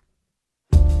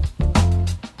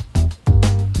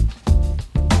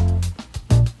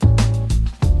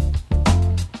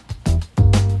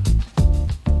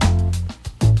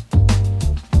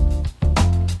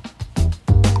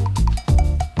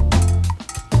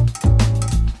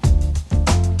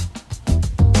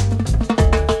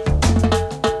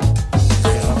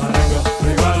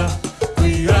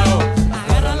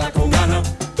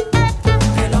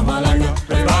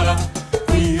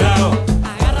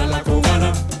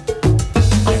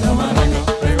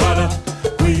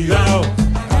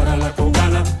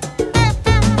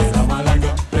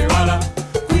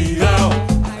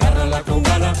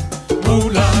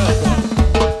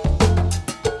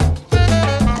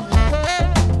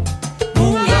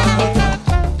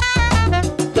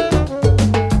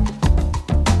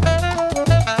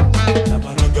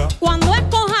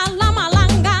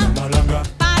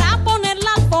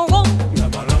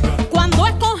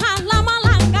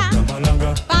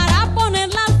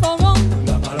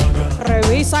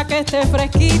 Que esté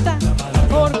fresquita,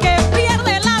 porque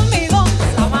pierde el almidón.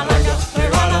 La malanga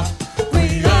rebala,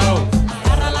 cuidado,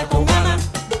 agárrala con ganas.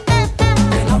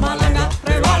 La malanga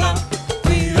rebala,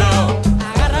 cuidado,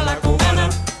 agárrala con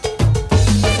ganas.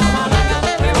 La malanga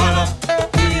rebala,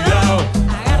 cuidado,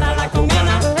 agárrala con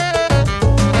ganas.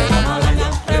 La malanga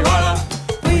rebala,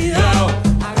 cuidado,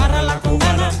 agárrala con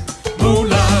ganas.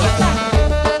 Mulata,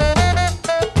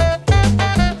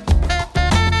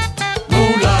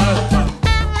 mulata.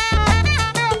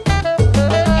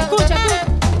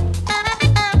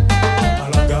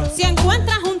 Si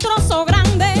encuentras un trozo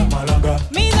grande,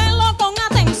 mídelo con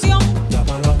atención.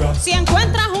 Si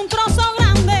encuentras un trozo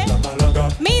grande,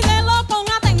 mídelo con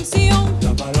atención.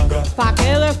 Pa'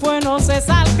 que después no se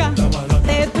salga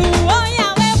de tu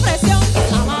olla de presión.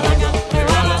 La malanga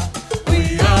rebala,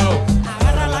 cuidado,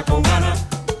 agárrala con ganas.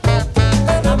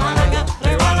 La malanga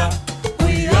rebala,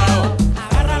 cuidado,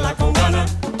 agárrala con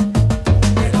ganas.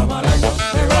 La malanga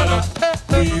rebala,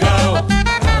 cuidado,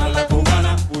 agárrala con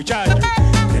ganas. Muchachos.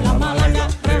 La malanga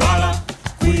rebala,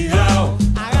 cuidado,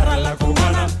 agárrala con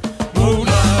ganas.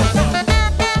 Mulata.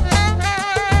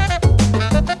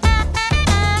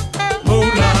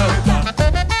 Mulata.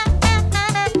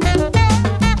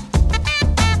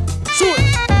 Sube.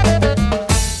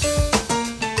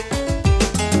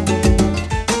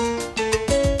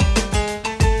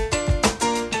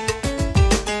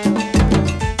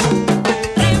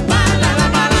 Resbala la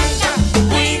malanga,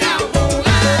 cuidado,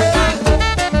 mulata.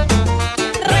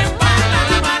 Resbala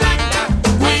la malanga,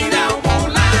 cuidado,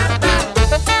 mulata.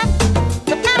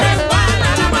 Resbala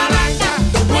la malanga,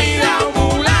 cuidado,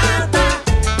 mulata.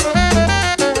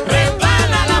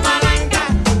 Resbala la malanga,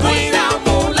 cuidado,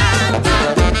 mulata.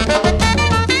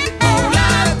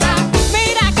 Mulata.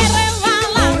 Mira que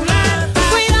resbala,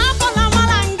 cuidado con la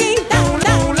malanguita.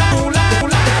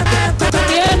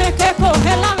 Tienes que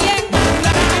cogerla bien,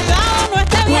 cuidado no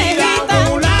esté viejita.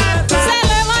 Se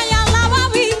le vaya la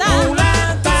babita,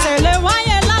 se le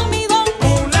vaya el almidón.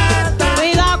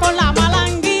 Cuidado con la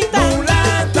malanguita,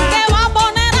 que va a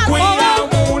poner al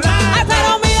fogón. Ay,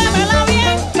 pero mídemela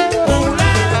bien.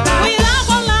 Cuidado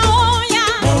con la olla,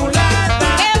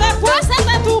 que después se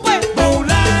te tupe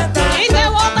y te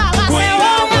bota la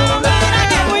cebolla. Mira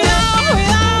que cuidado,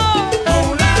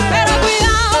 pero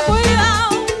cuidado,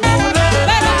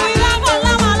 pero cuidado con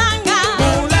la malanga.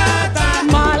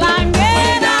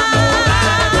 Malanguera,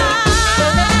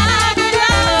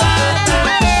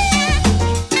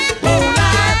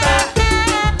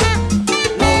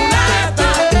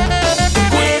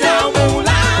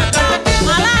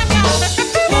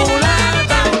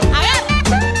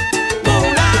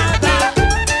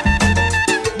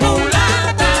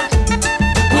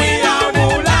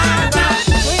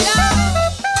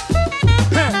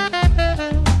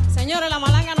 señores, la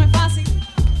malanga no es fácil.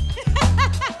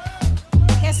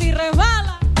 Que si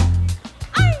resbala,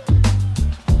 ¡ay!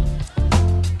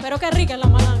 Pero qué rica es la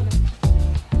malanga.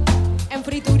 En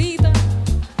friturita,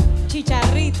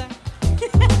 chicharrita.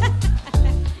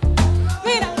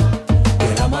 Mira,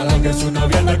 Que la malanga es una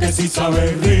vianda que sí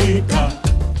sabe rica.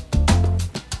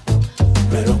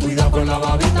 Pero cuidado con la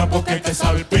babita porque te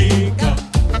salpica.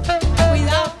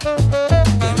 cuidado.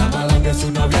 Que la malanga es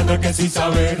una vianda que sí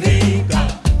sabe rica.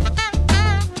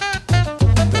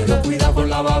 Pero cuidado con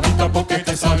la babita porque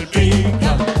te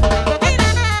salpica.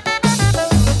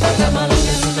 Que la malanga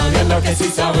es una vianda que sí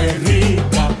sabe rica.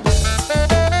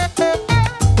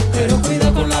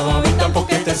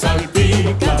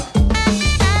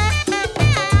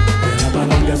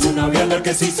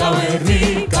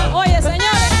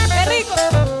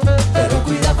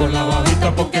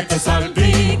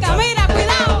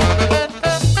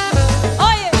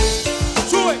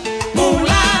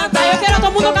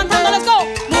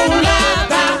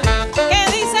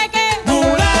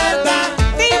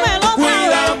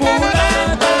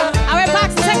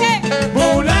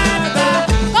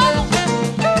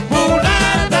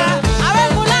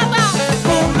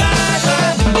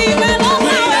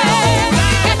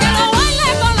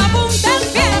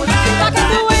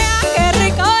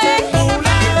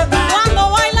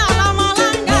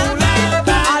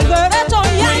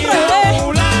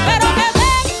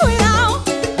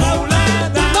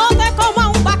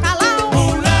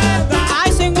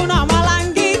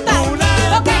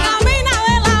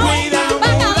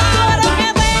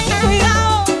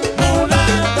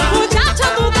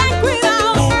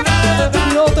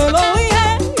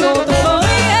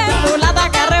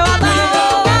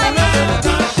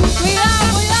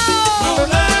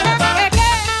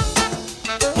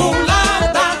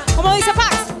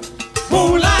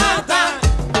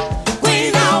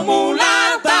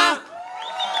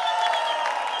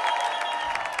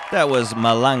 That was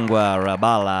Malangua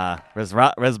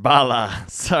Resbala.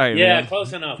 Sorry, Yeah, man.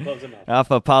 close enough, close enough.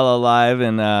 Off Apollo Live,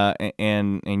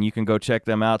 and you can go check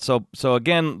them out. So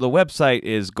again, the website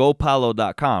is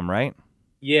gopalo.com, right?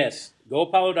 Yes,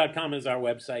 gopalo.com is our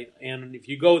website, and if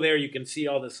you go there, you can see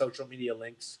all the social media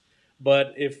links.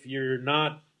 But if you're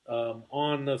not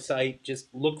on the site,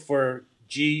 just look for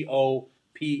GOPALO,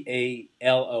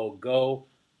 Go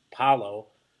Palo,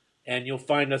 and you'll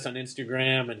find us on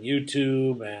Instagram and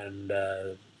YouTube and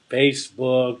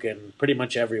Facebook and pretty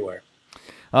much everywhere.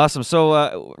 Awesome.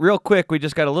 So real quick, we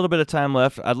just got a little bit of time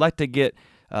left. I'd like to get,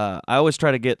 I always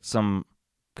try to get some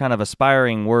kind of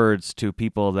aspiring words to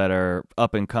people that are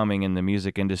up and coming in the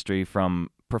music industry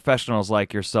from professionals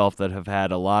like yourself that have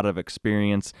had a lot of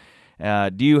experience.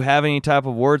 Do you have any type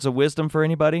of words of wisdom for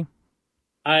anybody?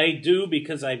 I do,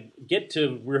 because I get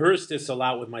to rehearse this a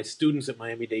lot with my students at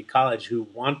Miami-Dade College who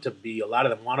want to be, a lot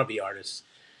of them want to be artists.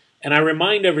 And I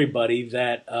remind everybody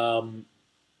that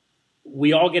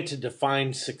we all get to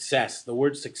define success. The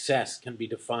word success can be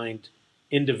defined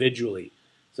individually.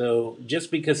 So just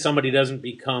because somebody doesn't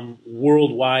become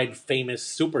worldwide famous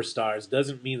superstars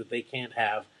doesn't mean that they can't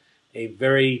have a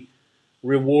very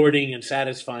rewarding and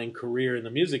satisfying career in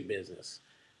the music business.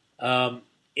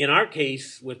 In our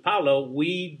case, with Paulo,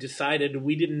 we decided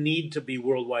we didn't need to be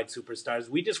worldwide superstars.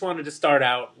 We just wanted to start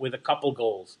out with a couple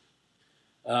goals.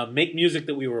 Make music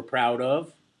that we were proud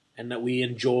of and that we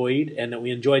enjoyed, and that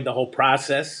we enjoyed the whole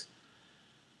process.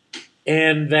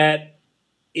 And that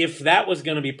if that was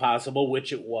going to be possible,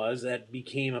 which it was, that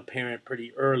became apparent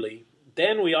pretty early,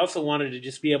 then we also wanted to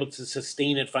just be able to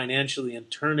sustain it financially and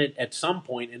turn it at some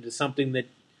point into something that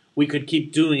we could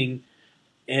keep doing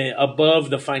above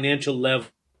the financial level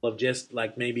of just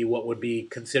like maybe what would be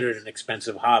considered an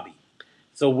expensive hobby.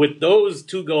 So with those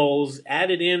two goals,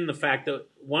 added in the fact that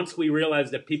once we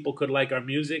realized that people could like our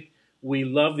music, we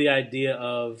love the idea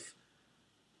of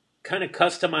kind of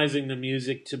customizing the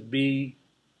music to be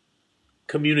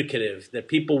communicative, that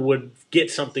people would get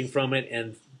something from it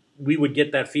and we would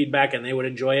get that feedback and they would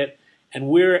enjoy it. And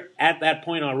we're at that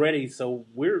point already, so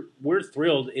we're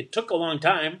thrilled. It took a long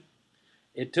time.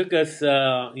 It took us,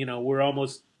 we're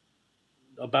almost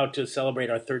about to celebrate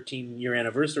our 13-year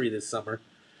anniversary this summer.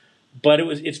 But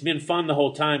it's been fun the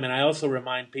whole time. And I also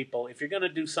remind people, if you're going to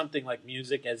do something like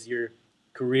music as your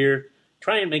career,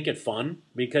 try and make it fun.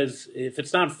 Because if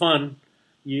it's not fun,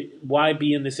 why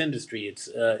be in this industry? It's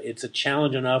a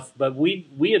challenge enough. But we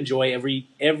enjoy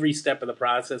every step of the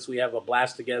process. We have a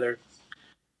blast together.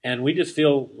 And we just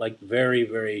feel like very,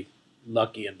 very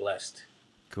lucky and blessed.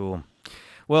 Cool.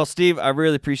 Well, Steve, I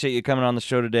really appreciate you coming on the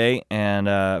show today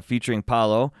and featuring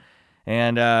Paulo.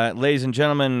 And ladies and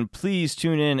gentlemen, please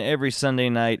tune in every Sunday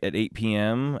night at 8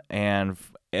 p.m. and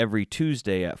every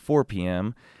Tuesday at 4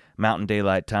 p.m. Mountain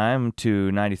Daylight Time to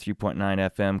 93.9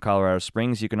 FM Colorado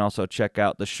Springs. You can also check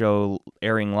out the show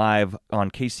airing live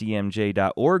on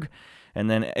kcmj.org. And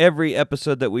then every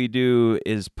episode that we do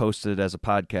is posted as a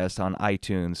podcast on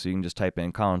iTunes. So you can just type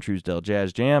in Colin Truesdale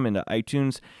Jazz Jam into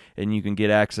iTunes, and you can get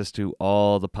access to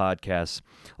all the podcasts.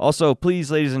 Also,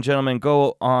 please, ladies and gentlemen,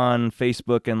 go on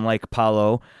Facebook and like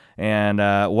Paulo. And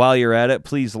while you're at it,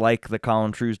 please like the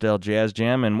Colin Truesdale Jazz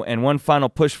Jam. And one final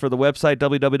push for the website,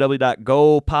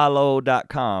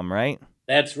 www.gopalo.com, right?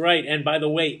 That's right. And by the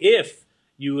way, if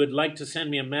you would like to send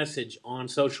me a message on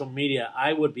social media,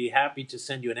 I would be happy to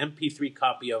send you an MP3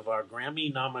 copy of our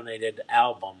Grammy-nominated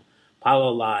album,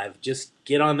 Paulo Live. Just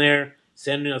get on there,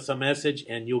 send us a message,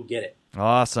 and you'll get it.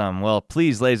 Awesome. Well,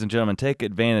 please, ladies and gentlemen, take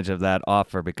advantage of that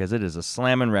offer because it is a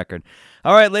slamming record.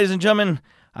 All right, ladies and gentlemen,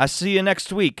 I'll see you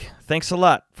next week. Thanks a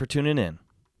lot for tuning in.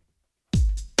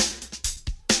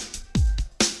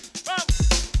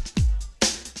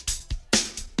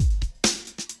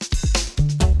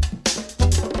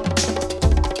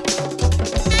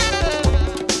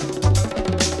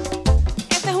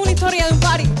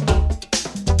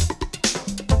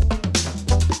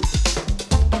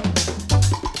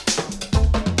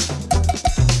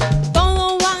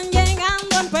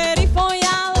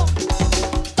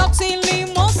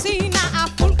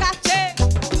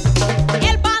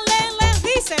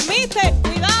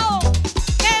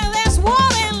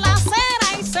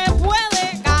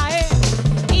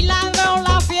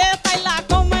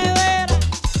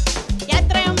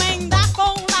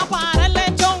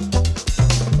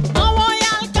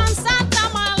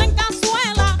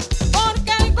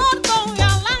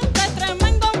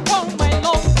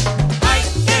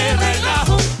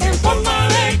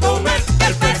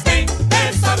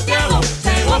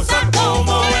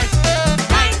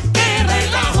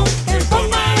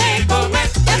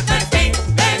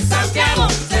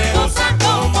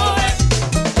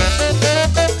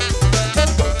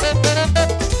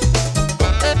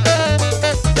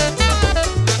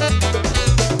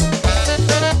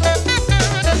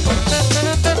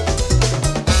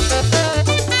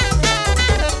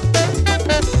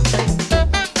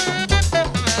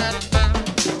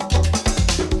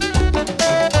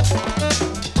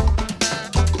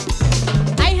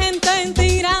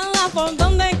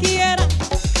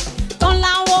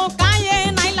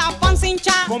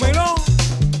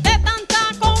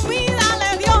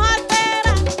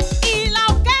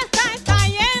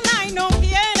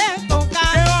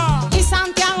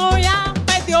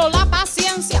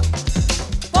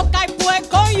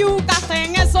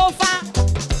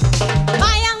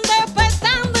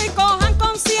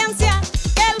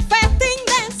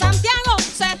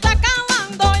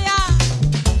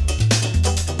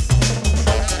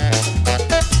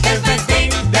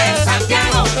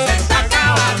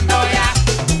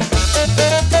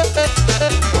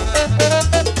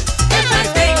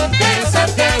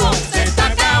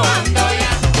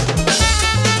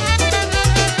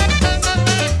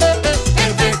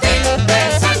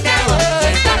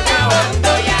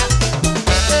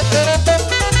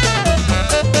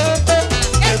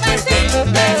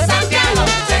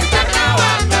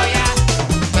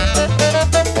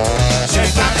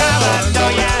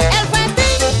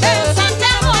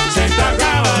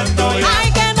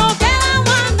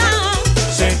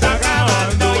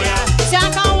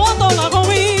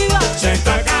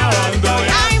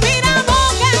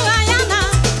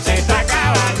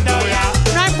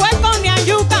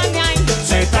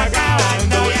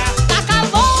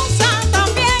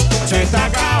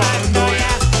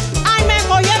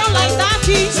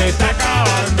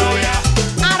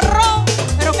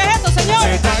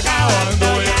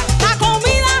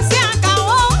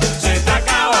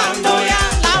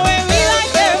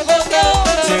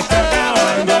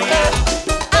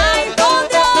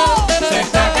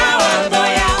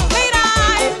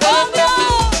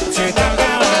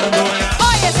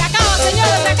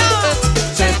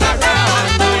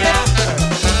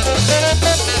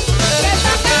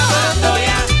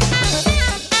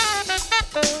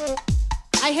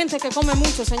 gente que come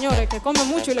mucho, señores, que come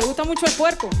mucho y le gusta mucho el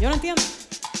puerco. Yo no entiendo.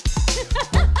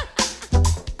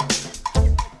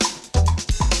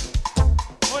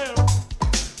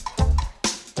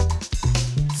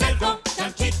 Cerdo,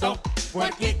 chanchito,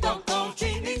 puerquito.